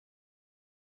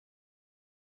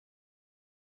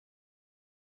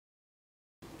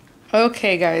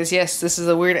Okay guys, yes, this is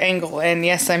a weird angle, and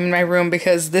yes, I'm in my room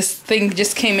because this thing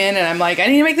just came in and I'm like, I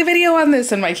need to make the video on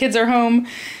this, and my kids are home.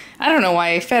 I don't know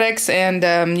why. FedEx and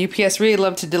UPS really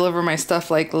love to deliver my stuff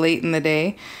like late in the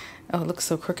day. Oh, it looks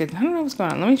so crooked. I don't know what's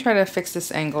going on. Let me try to fix this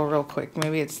angle real quick.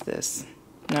 Maybe it's this.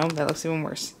 No, that looks even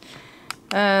worse.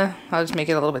 I'll just make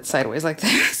it a little bit sideways like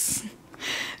this.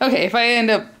 Okay, if I end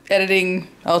up editing,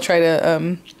 I'll try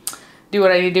to do what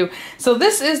I need to do. So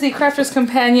this is the Crafter's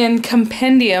Companion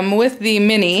Compendium with the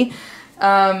mini.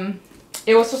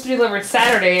 It was supposed to be delivered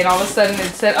Saturday, and all of a sudden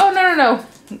it said, oh, no,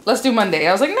 let's do Monday.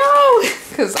 I was like, no,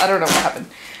 because I don't know what happened.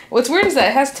 What's weird is that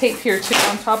it has tape here too.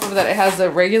 On top of that, it has the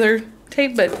regular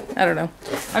tape, but I don't know.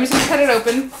 I'm just gonna cut it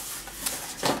open.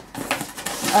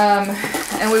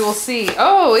 And we will see.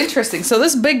 Oh, interesting. So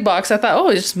this big box, I thought, oh,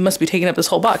 it just must be taking up this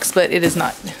whole box, but it is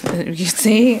not. You can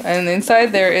see on the inside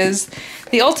there is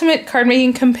the Ultimate Card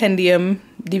Making Compendium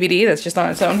DVD that's just on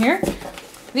its own here.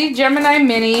 The Gemini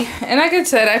Mini, and like I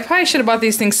said, I probably should have bought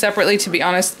these things separately, to be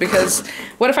honest, because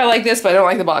what if I like this but I don't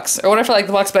like the box? Or what if I like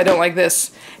the box but I don't like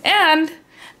this? And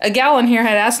a gal in here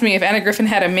had asked me if Anna Griffin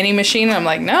had a mini machine, and I'm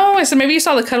like, no. I said, maybe you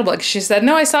saw the Cuddle Block. She said,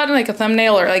 no, I saw it in like a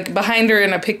thumbnail or like behind her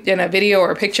in a video or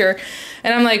a picture.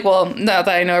 And I'm like, well, not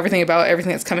that I know everything about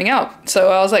everything that's coming out.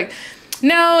 So I was like,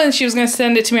 no, and she was going to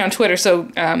send it to me on Twitter.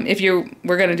 So if you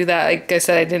were going to do that, like I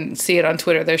said, I didn't see it on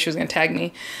Twitter there. She was going to tag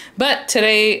me. But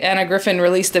today, Anna Griffin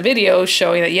released a video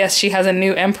showing that, yes, she has a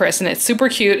new Empress, and it's super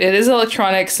cute. It is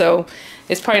electronic, so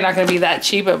it's probably not going to be that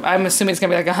cheap. I'm assuming it's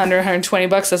going to be like 100, 120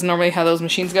 bucks. That's normally how those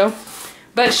machines go.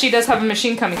 But she does have a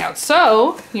machine coming out.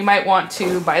 So you might want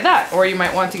to buy that, or you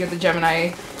might want to get the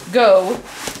Gemini Go.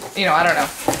 You know, I don't know.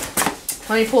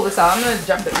 Let me pull this out. I'm going to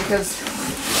jump it because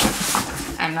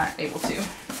I'm not able to.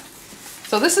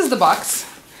 So this is the box.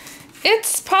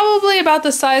 It's probably about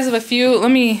the size of a few.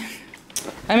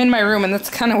 I'm in my room, and that's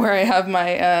kind of where I have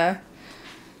my,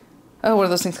 oh, what are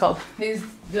those things called?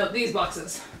 These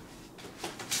boxes.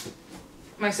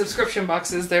 My subscription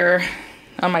boxes, they're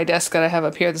on my desk that I have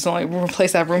up here. There's only one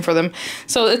place I have room for them.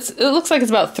 So it looks like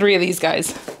it's about 3 of these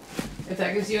guys. If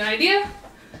that gives you an idea.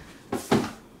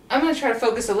 I'm going to try to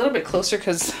focus a little bit closer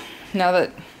because now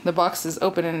that the box is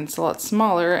open and it's a lot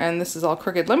smaller and this is all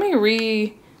crooked. Let me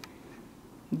redo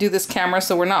this camera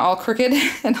so we're not all crooked,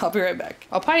 and I'll be right back.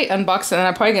 I'll probably unbox it, and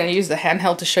I'm probably going to use the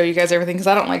handheld to show you guys everything because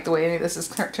I don't like the way any of this is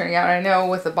turning out. I know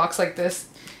with a box like this,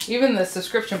 even the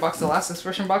subscription box, the last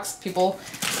subscription box,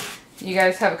 you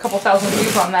guys have a couple thousand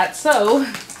views on that, so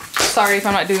sorry if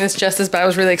I'm not doing this justice, but I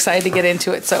was really excited to get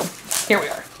into it, so here we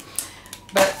are.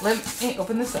 But let me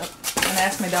open this up. And I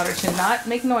asked my daughter to not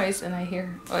make noise, and I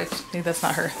hear, oh, actually, that's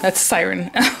not her. That's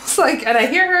Siren. I was like, and I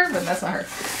hear her, but that's not her.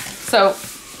 So,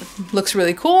 looks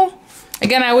really cool.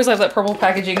 Again, I always love that purple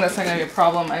packaging. That's not going to be a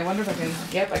problem. I wonder if I can,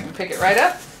 yep, I can pick it right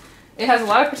up. It has a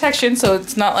lot of protection, so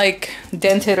it's not like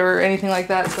dented or anything like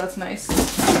that, so that's nice.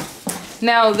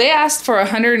 Now, they asked for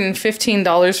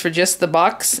 $115 for just the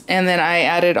box, and then I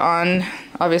added on,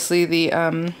 obviously,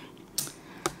 the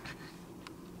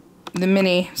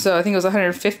mini, so I think it was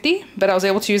 $150, but I was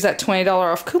able to use that $20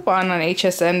 off coupon on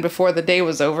HSN before the day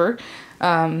was over,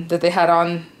 that they had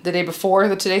on the day before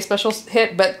the Today Special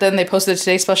hit, but then they posted the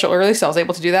Today Special early, so I was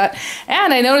able to do that.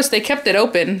 And I noticed they kept it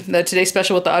open, the Today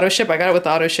Special with the auto ship. I got it with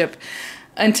the auto ship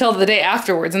until the day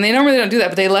afterwards, and they normally don't do that,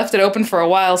 but they left it open for a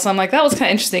while, so I'm like, that was kind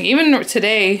of interesting. Even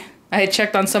today, I had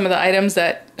checked on some of the items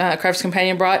that Crafter's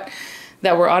Companion brought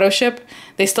that were auto ship.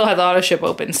 They still had the auto ship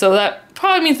open, so that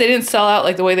probably means they didn't sell out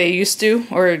like the way they used to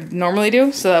or normally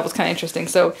do, so that was kind of interesting.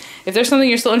 So if there's something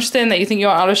you're still interested in that you think you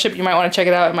want auto ship, you might want to check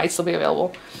it out. It might still be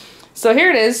available. So here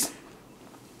it is.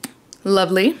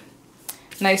 Lovely.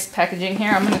 Nice packaging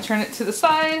here. I'm going to turn it to the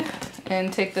side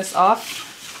and take this off.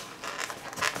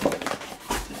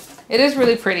 It is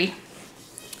really pretty,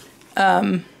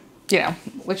 you know,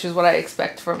 which is what I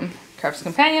expect from Crafter's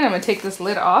Companion. I'm going to take this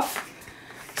lid off.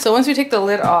 So once we take the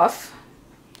lid off,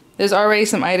 there's already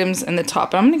some items in the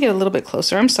top. I'm going to get a little bit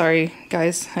closer. I'm sorry,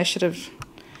 guys. I should have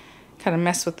kind of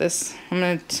messed with this. I'm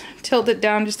going to tilt it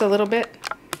down just a little bit.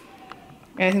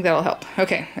 And I think that'll help.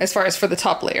 Okay, as far as for the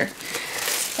top layer.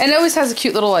 And it always has a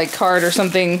cute little like card or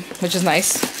something, which is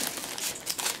nice.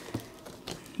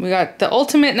 We got the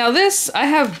Ultimate. Now this, I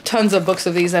have tons of books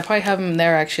of these. I probably have them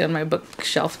there actually on my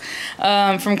bookshelf.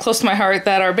 From Close to My Heart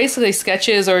that are basically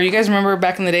sketches, or you guys remember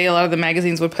back in the day a lot of the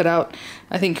magazines would put out,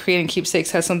 I think Creating Keepsakes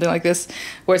has something like this,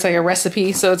 where it's like a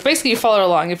recipe. So it's basically you follow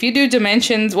along. If you do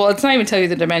dimensions, well, it's not even tell you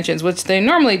the dimensions, which they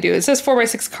normally do. It says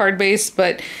 4x6 card base,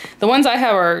 but the ones I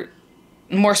have are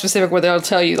more specific where they'll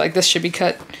tell you like this should be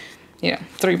cut you know,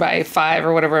 3 by 5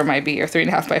 or whatever it might be, or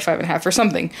 3.5 by 5.5 or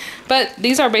something. But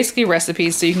these are basically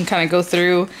recipes, so you can kind of go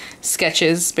through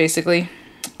sketches basically,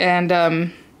 and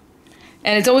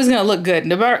it's always going to look good,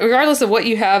 regardless of what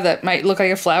you have that might look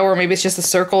like a flower, or maybe it's just a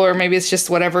circle, or maybe it's just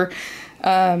whatever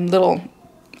little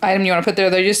item you want to put there.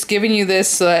 They're just giving you this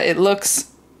so that it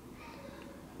looks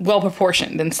well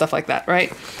proportioned and stuff like that,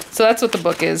 right? So that's what the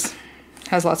book is.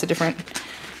 Has lots of different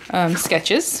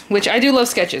sketches, which I do love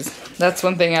sketches. That's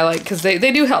one thing I like, because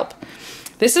they do help.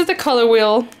 This is the color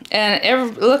wheel, and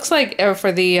it looks like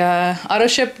for the auto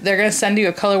ship, they're going to send you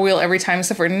a color wheel every time,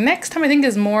 except for next time I think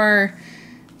is more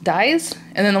dyes,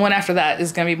 and then the one after that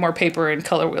is going to be more paper and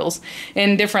color wheels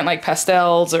in different like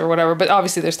pastels or whatever, but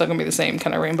obviously they're still going to be the same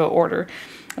kind of rainbow order.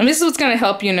 And this is what's going to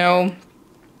help you know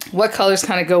what colors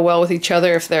kind of go well with each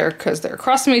other, if they're because they're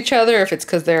across from each other, if it's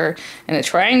because they're in a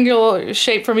triangular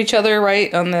shape from each other,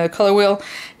 right, on the color wheel.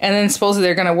 And then supposedly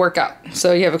they're going to work out.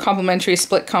 So you have a complementary,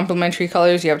 split complementary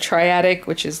colors. You have triadic,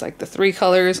 which is like the 3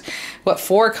 colors. What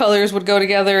 4 colors would go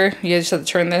together? You just have to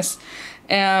turn this.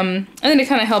 And then it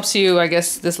kind of helps you, I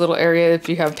guess, this little area, if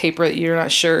you have paper that you're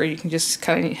not sure, you can just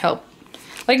kind of help.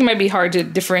 Like it might be hard to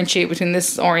differentiate between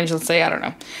this orange, let's say, I don't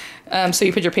know. So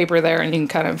you put your paper there and you can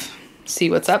kind of see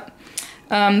what's up.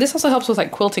 This also helps with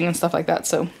like quilting and stuff like that.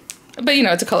 So, but you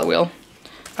know, it's a color wheel.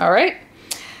 All right.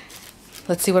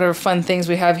 Let's see whatever fun things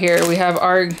we have here. We have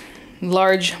our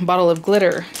large bottle of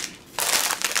glitter.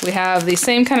 We have the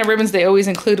same kind of ribbons they always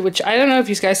include, which I don't know if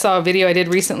you guys saw a video I did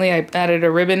recently. I added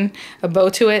a ribbon, a bow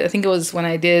to it. I think it was when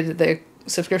I did the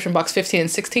subscription box 15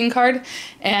 and 16 card.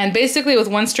 And basically with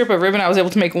one strip of ribbon, I was able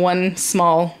to make one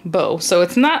small bow. So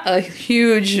it's not a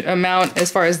huge amount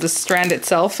as far as the strand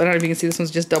itself. I don't know if you can see this one's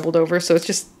just doubled over. So it's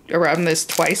just around this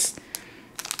twice.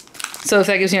 So if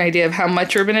that gives you an idea of how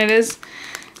much ribbon it is.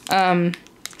 But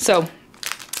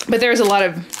there's a lot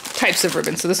of types of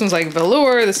ribbon. So this one's like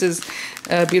velour. This is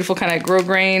a beautiful kind of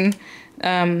grosgrain.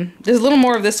 There's a little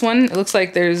more of this one. It looks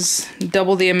like there's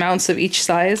double the amounts of each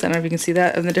size. I don't know if you can see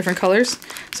that in the different colors.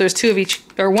 So there's 2 of each,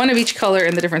 or 1 of each color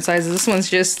in the different sizes. This one's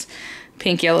just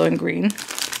pink, yellow, and green.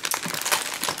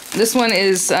 This one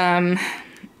is, oh,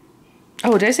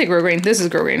 did I say grosgrain? This is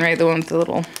grosgrain, right? The one with the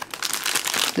little,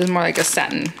 this is more like a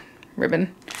satin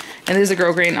ribbon. And this is a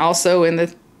grosgrain also in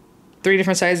the 3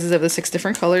 different sizes of the 6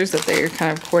 different colors that they're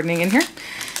kind of coordinating in here.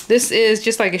 This is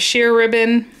just like a sheer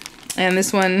ribbon, and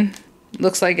this one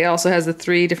looks like it also has the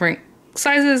 3 different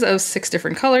sizes of 6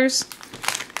 different colors.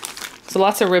 So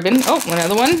lots of ribbon. Oh,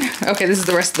 another one. Okay, this is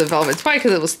the rest of the velvet. It's probably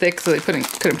because it was thick, so they couldn't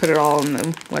put it all in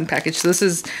the one package. So this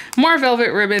is more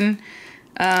velvet ribbon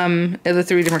of the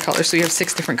 3 different colors. So you have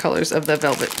 6 different colors of the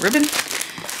velvet ribbon.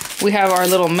 We have our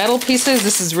little metal pieces.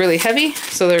 This is really heavy,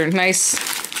 so they're nice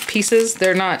pieces.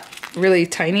 They're not really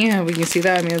tiny. We can see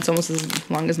that. I mean, it's almost as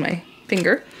long as my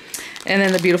finger. And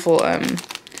then the beautiful,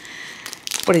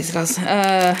 what is it called?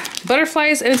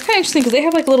 Butterflies. And it's kind of interesting because they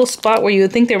have like a little spot where you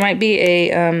would think there might be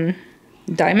a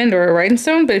diamond or a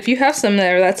rhinestone. But if you have some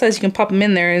that are that size, you can pop them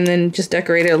in there and then just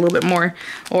decorate it a little bit more.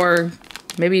 Or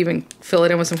maybe even fill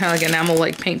it in with some kind of like enamel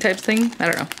like paint type thing. I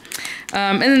don't know.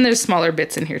 And then there's smaller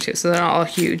bits in here too. So they're not all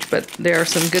huge, but there are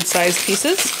some good sized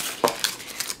pieces.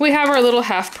 We have our little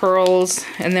half pearls,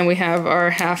 and then we have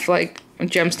our half like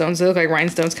gemstones. They look like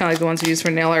rhinestones, kind of like the ones we use for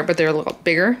nail art, but they're a little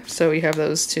bigger. So you have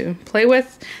those to play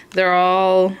with. They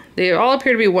all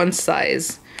appear to be one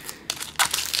size.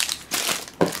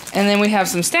 And then we have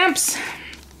some stamps.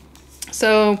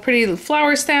 So pretty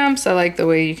flower stamps. I like the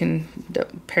way you can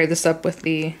pair this up with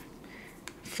the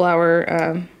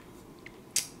flower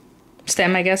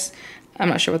stem, I guess. I'm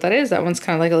not sure what that is. That one's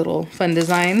kind of like a little fun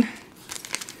design.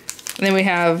 And then we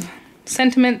have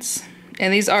sentiments,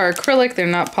 and these are acrylic. They're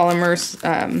not polymers.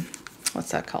 What's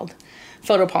that called?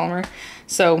 Photopolymer.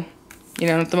 So, you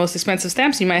know, the most expensive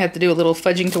stamps, you might have to do a little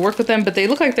fudging to work with them, but they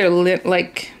look like they're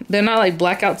they're not like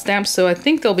blackout stamps, so I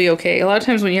think they'll be okay. A lot of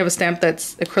times when you have a stamp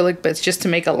that's acrylic, but it's just to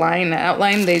make a line, an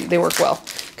outline, they work well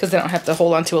because they don't have to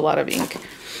hold on to a lot of ink.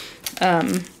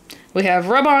 We have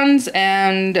rub-ons,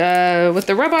 and with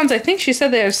the rub-ons, I think she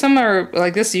said there's some are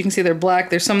like this. You can see they're black.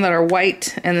 There's some that are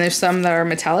white, and there's some that are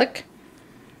metallic.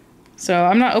 So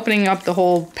I'm not opening up the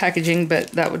whole packaging,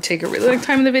 but that would take a really long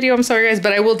time in the video. I'm sorry, guys,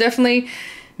 but I will definitely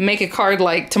make a card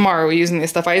like tomorrow using this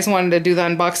stuff. I just wanted to do the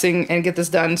unboxing and get this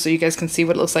done so you guys can see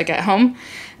what it looks like at home.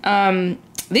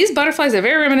 These butterflies are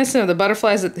very reminiscent of the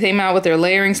butterflies that came out with their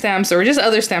layering stamps or just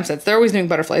other stamp sets. They're always doing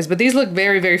butterflies, but these look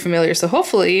very, very familiar. So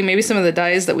hopefully, maybe some of the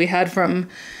dies that we had from,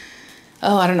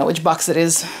 oh, I don't know which box it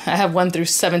is. I have 1 through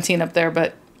 17 up there,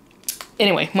 but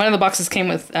anyway, one of the boxes came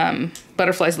with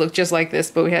butterflies that look just like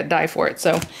this, but we had dye for it.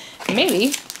 So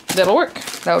maybe that'll work.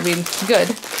 That would be good.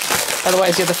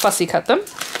 Otherwise, you have to fussy cut them.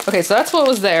 Okay, so that's what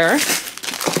was there.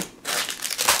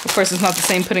 Of course, it's not the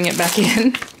same putting it back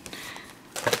in.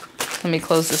 Let me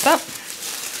close this up.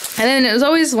 And then it was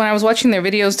always, when I was watching their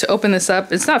videos, to open this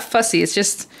up, it's not fussy, it's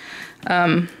just,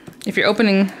 if you're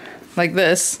opening like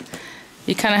this,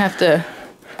 you kind of have to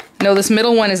know this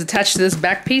middle one is attached to this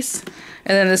back piece,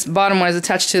 and then this bottom one is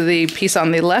attached to the piece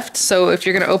on the left. So if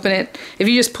you're going to open it, if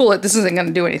you just pull it, this isn't going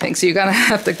to do anything. So you're going to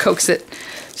have to coax it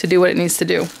to do what it needs to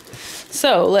do.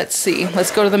 So let's see.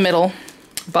 Let's go to the middle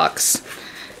box.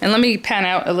 And let me pan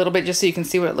out a little bit just so you can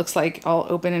see what it looks like, all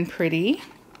open and pretty.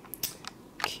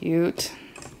 Cute.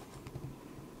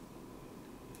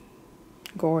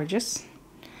 Gorgeous.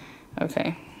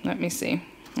 Okay, let me see.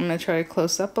 I'm going to try to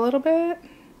close up a little bit.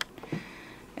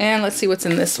 And let's see what's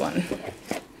in this one.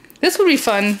 This would be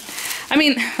fun. I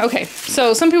mean, okay,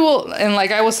 so some people, and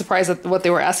like I was surprised at what they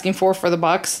were asking for the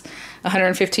box.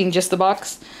 $115 just the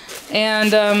box.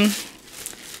 And,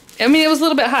 I mean, it was a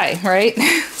little bit high, right?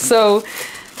 So,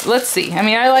 let's see. I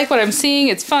mean, I like what I'm seeing.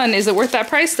 It's fun. Is it worth that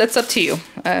price? That's up to you.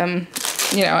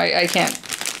 You know, I can't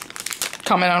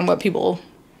comment on what people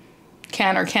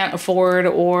can or can't afford,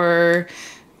 or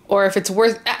if it's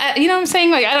worth, you know what I'm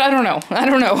saying? Like, I don't know. I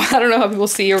don't know how people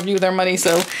see or view their money.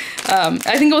 So,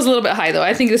 I think it was a little bit high though.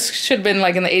 I think this should have been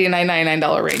like in the $89,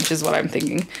 $99 range is what I'm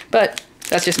thinking. But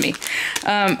that's just me.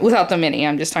 Without the mini,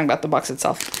 I'm just talking about the box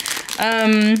itself.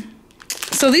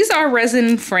 So these are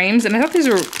resin frames, and I thought these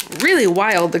were really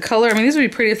wild. The color, I mean, these would be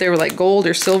pretty if they were like gold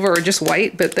or silver or just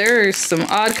white, but there's some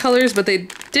odd colors, but they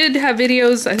did have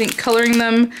videos, I think, coloring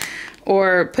them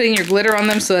or putting your glitter on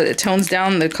them so that it tones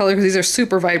down the color, because these are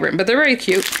super vibrant, but they're very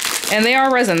cute. And they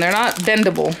are resin. They're not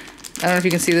bendable. I don't know if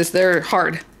you can see this. They're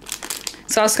hard.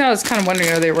 So I was kind of wondering,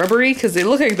 are they rubbery? Because they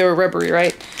look like they were rubbery,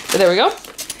 right? But there we go.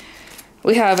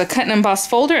 We have a cut and emboss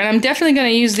folder, and I'm definitely going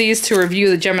to use these to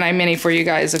review the Gemini Mini for you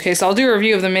guys. Okay, so I'll do a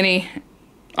review of the Mini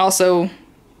also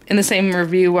in the same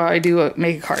review while I do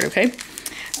make a card, okay?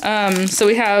 So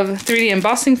we have 3D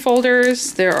embossing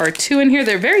folders. There are 2 in here.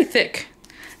 They're very thick.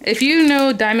 If you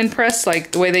know Diamond Press,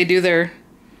 like the way they do their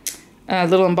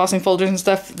little embossing folders and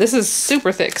stuff, this is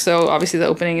super thick. So obviously the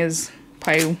opening is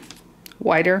probably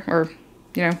wider, or,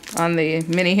 you know, on the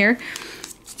Mini here.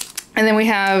 And then we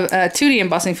have 2D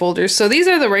embossing folders. So these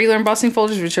are the regular embossing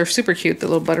folders, which are super cute, the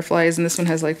little butterflies, and this one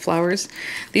has like flowers.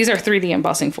 These are 3D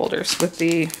embossing folders with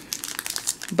the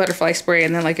butterfly spray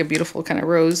and then like a beautiful kind of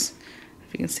rose,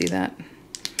 if you can see that.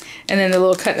 And then the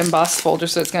little cut and emboss folder,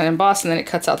 so it's going to emboss and then it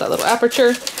cuts out that little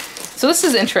aperture. So this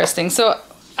is interesting. So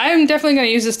I'm definitely going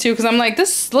to use this too, because I'm like,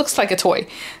 this looks like a toy.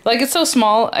 Like, it's so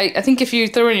small. I think if you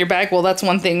throw it in your bag, well, that's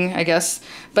one thing, I guess.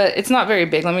 But it's not very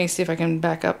big. Let me see if I can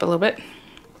back up a little bit.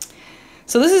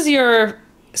 So this is your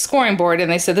scoring board,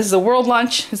 and they said this is a world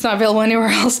launch. It's not available anywhere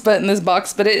else but in this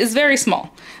box, but it is very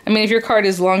small. I mean, if your card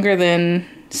is longer than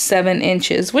 7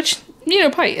 inches, which, you know,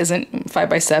 probably isn't 5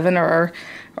 by 7 or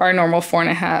our normal 4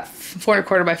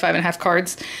 1/4 by 5 1/2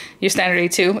 cards, your standard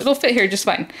A2, it'll fit here just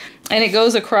fine. And it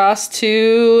goes across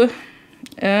to,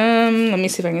 let me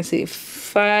see if I can see,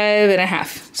 5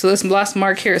 1/2. So this last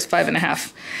mark here is 5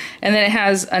 1/2. And then it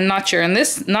has a notcher, and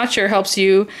this notcher helps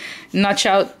you notch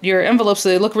out your envelopes so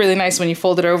they look really nice when you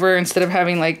fold it over, instead of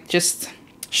having like just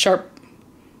sharp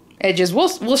edges.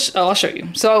 I'll show you.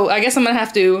 So I guess I'm gonna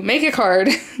have to make a card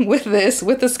with this,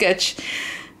 with the sketch,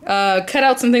 cut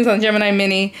out some things on Gemini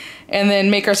Mini, and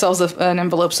then make ourselves an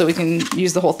envelope so we can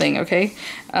use the whole thing, okay?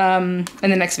 In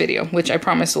the next video, which I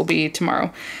promise will be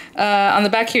tomorrow. On the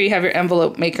back here, you have your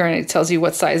envelope maker, and it tells you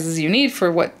what sizes you need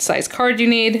for what size card you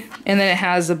need. And then it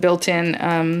has a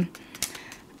built-in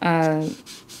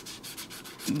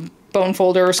bone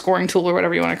folder or scoring tool or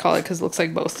whatever you want to call it, because it looks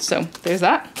like both. So there's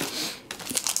that.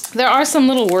 There are some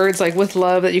little words like "with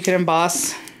love" that you can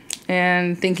emboss,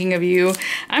 and "thinking of you."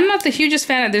 I'm not the hugest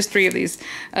fan of, there's 3 of these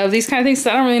kind of things,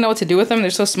 so I don't really know what to do with them.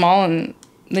 They're so small, and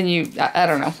then I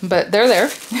don't know, but they're there.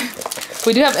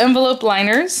 We do have envelope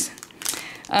liners,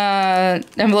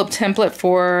 envelope template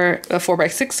for a 4 by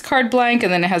 6 card blank,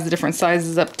 and then it has the different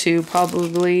sizes up to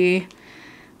probably,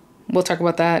 we'll talk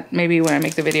about that maybe when I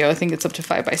make the video. I think it's up to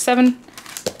 5 by 7.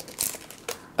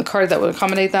 A card that would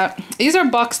accommodate that. These are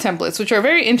box templates, which are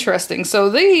very interesting. So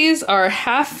these are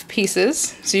half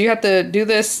pieces. So you have to do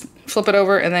this, flip it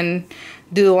over, and then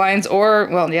do the lines, or,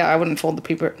 well, yeah, I wouldn't fold the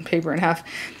paper in half.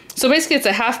 So basically it's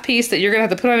a half piece that you're gonna have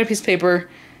to put on a piece of paper,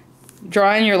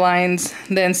 draw in your lines,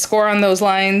 then score on those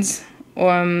lines,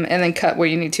 and then cut where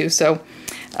you need to. So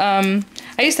I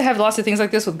used to have lots of things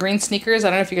like this with green sneakers. I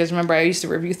don't know if you guys remember, I used to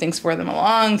review things for them a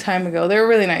long time ago. They were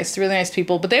really nice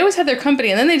people, but they always had their company,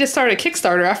 and then they just started a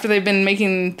Kickstarter after they've been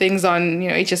making things on, you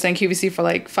know, HSN QVC for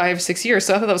like 5-6 years.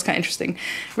 So I thought that was kind of interesting.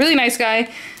 Really nice guy.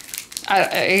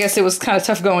 I guess it was kind of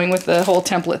tough going with the whole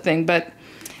template thing, but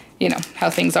you know how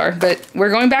things are. But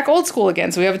we're going back old school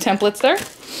again, so we have templates there.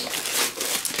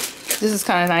 This is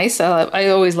kind of nice. I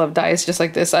always love dies just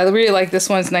like this. I really like this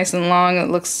one. It's nice and long.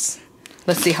 It looks,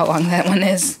 let's see how long that one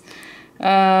is.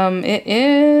 It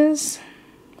is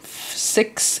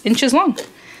 6 inches long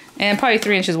and probably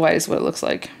 3 inches wide is what it looks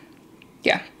like.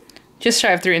 Yeah, just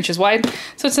shy of 3 inches wide.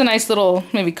 So it's a nice little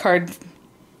maybe card,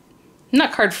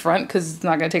 not card front because it's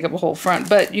not going to take up a whole front,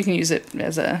 but you can use it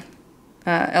as a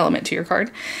element to your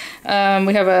card. We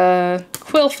have a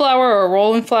quill flower or a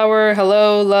rolling flower.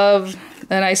 Hello, love.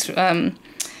 A nice kind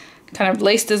of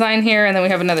lace design here, and then we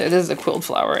have another, this is a quilled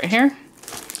flower right here.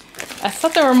 I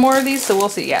thought there were more of these, so we'll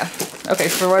see. Yeah, okay,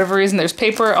 for whatever reason there's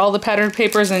paper, all the patterned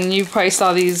papers, and you probably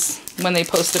saw these when they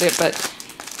posted it, but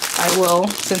I will,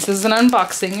 since this is an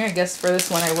unboxing, I guess for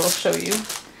this one I will show you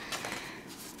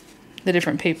the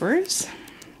different papers.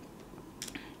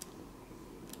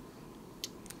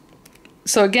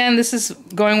 So again, this is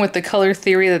going with the color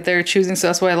theory that they're choosing, so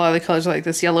that's why a lot of the colors are like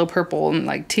this yellow, purple, and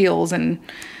like teals and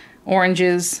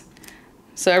oranges.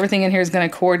 So everything in here is going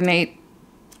to coordinate,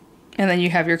 and then you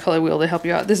have your color wheel to help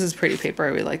you out. This is pretty paper. I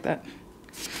really like that.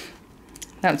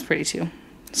 That one's pretty too.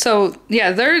 So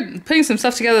yeah, they're putting some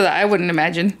stuff together that I wouldn't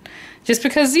imagine, just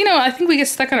because, you know, I think we get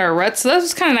stuck in our ruts. So that's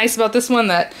what's kind of nice about this one,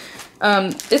 that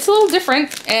it's a little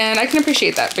different, and I can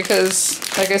appreciate that because,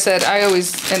 like I said, I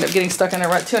always end up getting stuck in a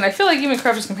rut too, and I feel like even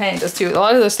Crafter's Companion does too. A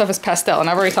lot of this stuff is pastel, and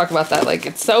I've already talked about that. Like,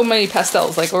 it's so many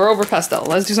pastels. Like, we're over pastel.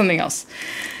 Let's do something else.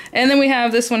 And then we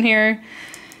have this one here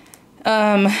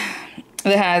that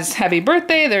has happy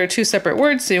birthday. There are 2 separate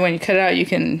words, so when you cut it out, you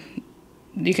can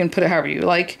put it however you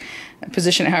like,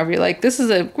 position it however you like. This is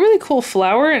a really cool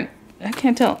flower, and I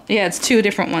can't tell. Yeah, it's 2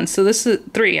 different ones. So this is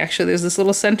 3 actually. There's this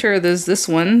little center, there's this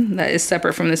one that is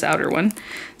separate from this outer one.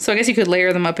 So I guess you could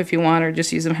layer them up if you want, or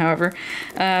just use them however.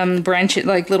 Branch it,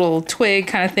 like little twig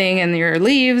kind of thing, and your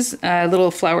leaves, little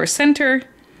flower center.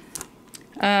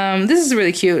 This is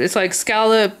really cute. It's like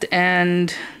scalloped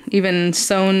and even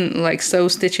sewn, like sew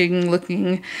stitching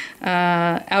looking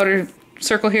outer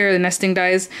circle here, the nesting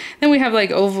dies. Then we have like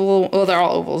oval, well, they're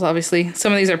all ovals obviously.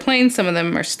 Some of these are plain, some of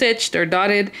them are stitched or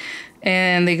dotted,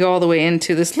 and they go all the way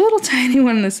into this little tiny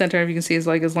one in the center. If you can see, is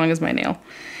like as long as my nail.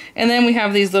 And then we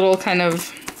have these little kind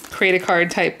of create a card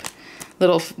type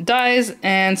little dies,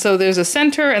 and so there's a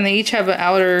center, and they each have an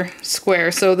outer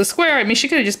square. So the square, I mean, she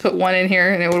could have just put one in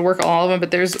here and it would work on all of them,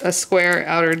 but there's a square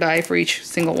outer die for each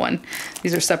single one.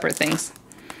 These are separate things.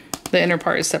 The inner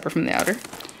part is separate from the outer.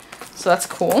 So that's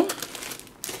cool.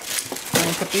 I'm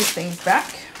gonna put these things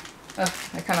back. Oh,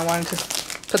 I kind of wanted to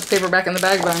put the paper back in the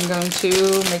bag, but I'm going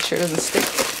to make sure it doesn't stick.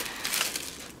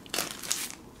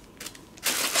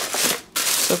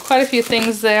 So quite a few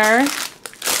things there.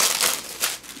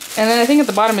 And then I think at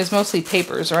the bottom is mostly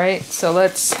papers, right? So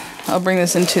I'll bring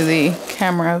this into the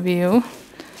camera view.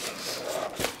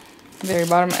 Very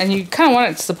bottom. And you kind of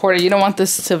want it supported. You don't want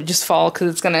this to just fall because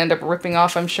it's going to end up ripping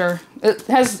off, I'm sure.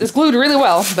 It's glued really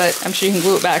well, but I'm sure you can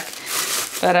glue it back.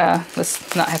 But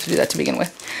let's not have to do that to begin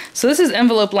with. So this is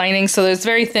envelope lining. So there's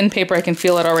very thin paper. I can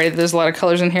feel it already. There's a lot of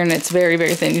colors in here, and it's very,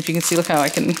 very thin. If you can see, look how I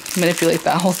can manipulate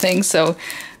that whole thing. So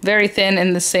very thin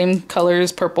in the same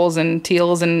colors, purples and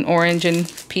teals and orange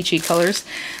and peachy colors.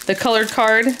 The colored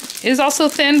card is also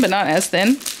thin, but not as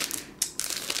thin.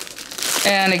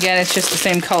 And again, it's just the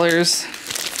same colors.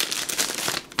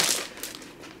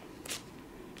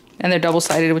 And they're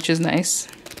double-sided, which is nice.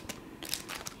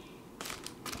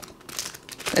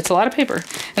 It's a lot of paper.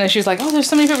 And then she was like, oh, there's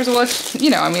so many papers. Well,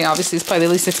 you know, I mean, obviously it's probably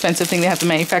the least expensive thing they have to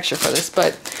manufacture for this,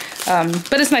 but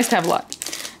it's nice to have a lot.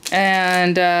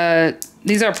 And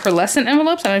these are pearlescent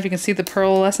envelopes. I don't know if you can see the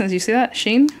pearlescent. You see that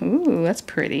sheen? Ooh, that's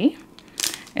pretty.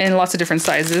 And lots of different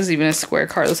sizes, even a square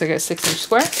card. Looks like a 6-inch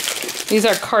square. These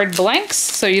are card blanks,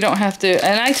 so you don't have to,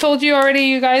 and I told you already,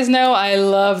 you guys know, I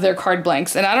love their card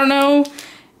blanks. And I don't know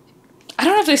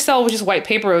if they sell just white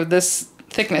paper of this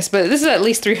thickness, but this is at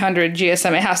least 300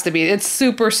 GSM. It has to be. It's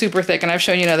super, super thick, and I've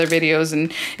shown you in other videos,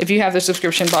 and if you have their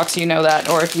subscription box, you know that,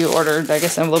 or if you ordered, I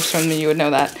guess, envelopes from them, you would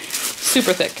know that.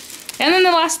 Super thick. And then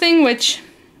the last thing, which,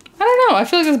 I don't know, I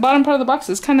feel like this bottom part of the box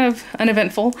is kind of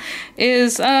uneventful,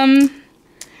 is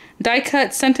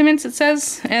die-cut sentiments, it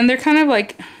says, and they're kind of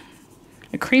like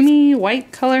a creamy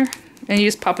white color, and you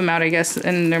just pop them out, I guess,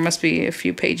 and there must be a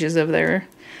few pages of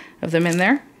them in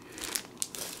there.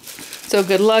 So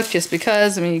good luck, just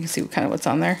because. I mean, you can see kind of what's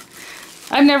on there.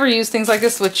 I've never used things like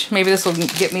this, which maybe this will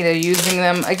get me to using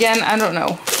them again. I don't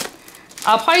know.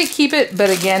 I'll probably keep it,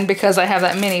 but again, because I have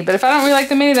that mini. But if I don't really like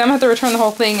the mini, then I'm gonna have to return the whole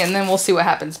thing, and then we'll see what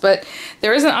happens. But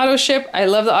there is an auto ship. I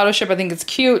love the auto ship. I think it's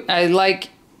cute. I like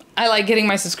getting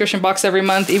my subscription box every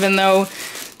month, even though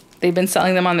they've been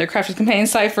selling them on their Crafters Companion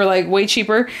site for like way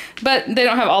cheaper. But they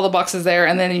don't have all the boxes there,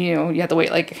 and then you know you have to wait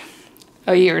like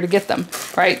a year to get them,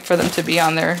 right, for them to be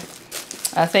on their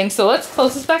thing. So let's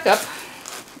close this back up.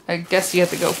 I guess you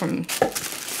have to go from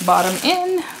bottom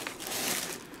in,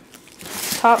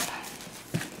 top.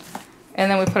 And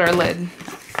then we put our lid.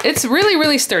 It's really,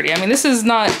 really sturdy. I mean, this is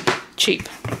not cheap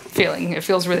feeling. It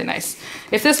feels really nice.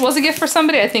 If this was a gift for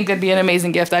somebody, I think that'd be an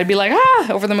amazing gift. I'd be like,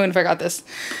 ah, over the moon if I got this.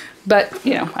 But,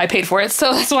 you know, I paid for it.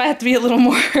 So that's why I have to be a little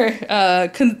more,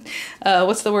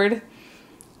 what's the word?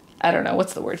 I don't know.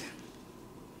 What's the word?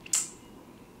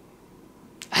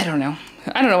 I don't know.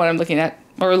 I don't know what I'm looking at.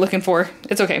 Or looking for.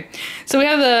 It's okay. So we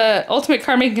have the Ultimate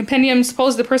Card Making Compendium.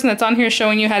 Suppose the person that's on here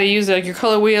showing you how to use like your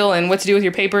color wheel and what to do with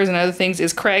your papers and other things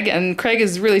is Craig. And Craig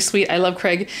is really sweet. I love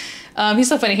Craig. He's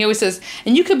so funny. He always says,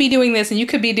 and you could be doing this and you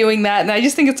could be doing that. And I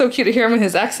just think it's so cute to hear him in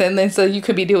his accent. And so you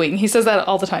could be doing. He says that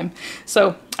all the time.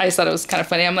 So I just thought it was kind of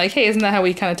funny. I'm like, hey, isn't that how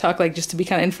we kind of talk, like just to be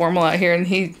kind of informal out here? And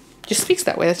he just speaks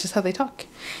that way. That's just how they talk.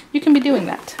 You can be doing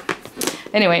that.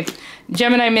 Anyway,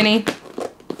 Gemini Mini.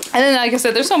 And then, like I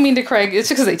said, they're so mean to Craig. It's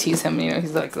just because they tease him. You know,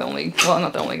 he's like the only, well,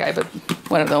 not the only guy, but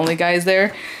one of the only guys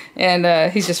there.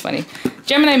 And he's just funny.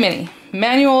 Gemini Mini.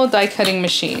 Manual die cutting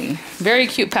machine. Very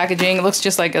cute packaging. It looks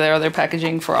just like their other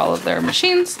packaging for all of their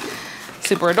machines.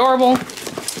 Super adorable.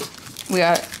 We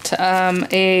got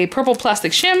a purple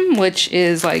plastic shim, which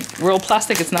is like real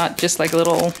plastic. It's not just like a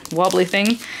little wobbly thing.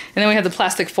 And then we have the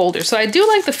plastic folder. So I do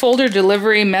like the folder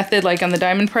delivery method, like on the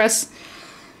Diamond Press.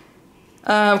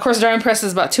 Of course, Diamond Press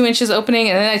is about 2 inches opening,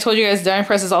 and then I told you guys Diamond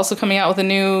Press is also coming out with a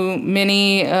new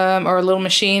mini or a little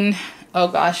machine. Oh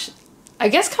gosh, I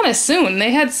guess kind of soon.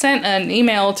 They had sent an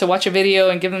email to watch a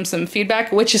video and give them some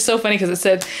feedback, which is so funny because it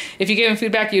said if you gave them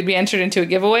feedback, you'd be entered into a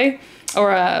giveaway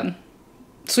or a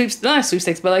not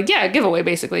sweepstakes, but like, yeah, a giveaway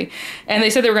basically. And they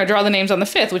said they were going to draw the names on the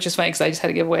 5th, which is funny because I just had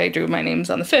a giveaway. I drew my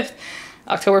names on the 5th.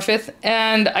 October 5th,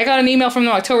 and I got an email from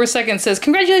them October 2nd says,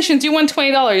 congratulations, you won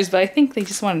 $20, but I think they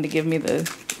just wanted to give me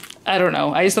the, I don't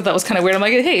know, I just thought that was kind of weird. I'm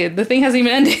like, hey, the thing hasn't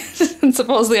even ended, and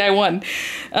supposedly I won.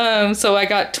 So I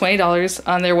got $20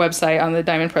 on their website, on the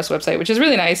Diamond Press website, which is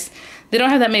really nice. They don't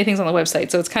have that many things on the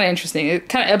website, so it's kind of interesting. It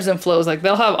kind of ebbs and flows. Like,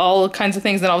 they'll have all kinds of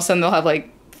things, then all of a sudden they'll have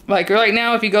like right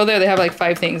now, if you go there, they have like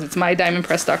 5 things. It's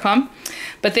mydiamondpress.com.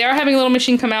 But they are having a little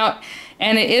machine come out,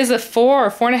 and it is a 4 or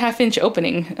 4.5 inch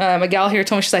opening. A gal here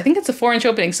told me, she said, I think it's a 4 inch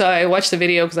opening. So I watched the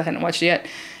video because I hadn't watched it yet.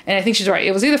 And I think she's right.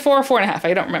 It was either 4 or 4.5.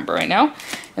 I don't remember right now.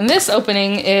 And this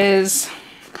opening is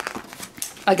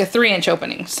like a 3 inch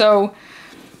opening. So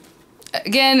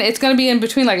again, it's going to be in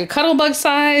between like a Cuttlebug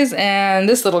size and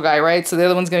this little guy, right? So the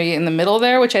other one's going to be in the middle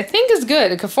there, which I think is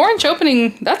good. Like a 4 inch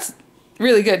opening, that's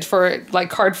really good for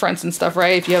like card fronts and stuff,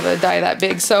 right? If you have a die that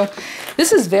big. So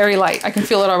this is very light. I can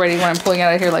feel it already when I'm pulling it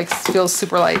out of here. Like, it feels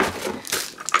super light.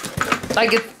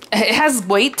 Like it has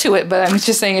weight to it, but I'm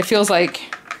just saying it feels like,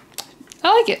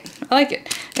 I like it. I like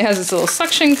it. It has its little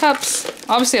suction cups.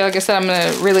 Obviously, like I said, I'm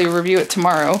going to really review it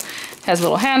tomorrow. It has a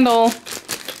little handle.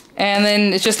 And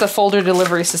then it's just a folder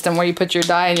delivery system where you put your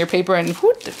die and your paper and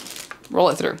whoop, roll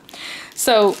it through.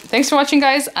 So thanks for watching,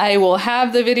 guys. I will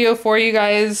have the video for you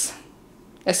guys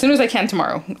as soon as I can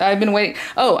tomorrow. I've been waiting.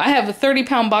 Oh, I have a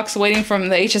 30-pound box waiting from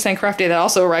the HSN Craft Day that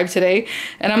also arrived today.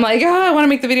 And I'm like, I want to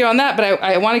make the video on that, but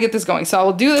I want to get this going. So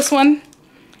I'll do this one,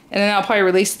 and then I'll probably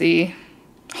release the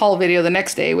haul video the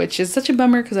next day, which is such a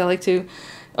bummer because I like to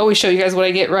always show you guys what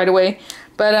I get right away.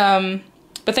 But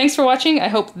thanks for watching. I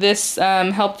hope this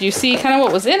helped you see kind of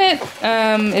what was in it.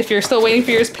 If you're still waiting for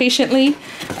yours patiently,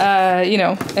 you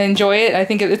know, enjoy it. I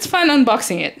think it's fun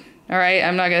unboxing it. All right,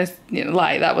 I'm not gonna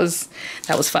lie. That was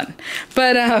fun.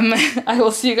 But I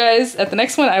will see you guys at the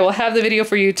next one. I will have the video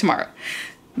for you tomorrow.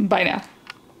 Bye now.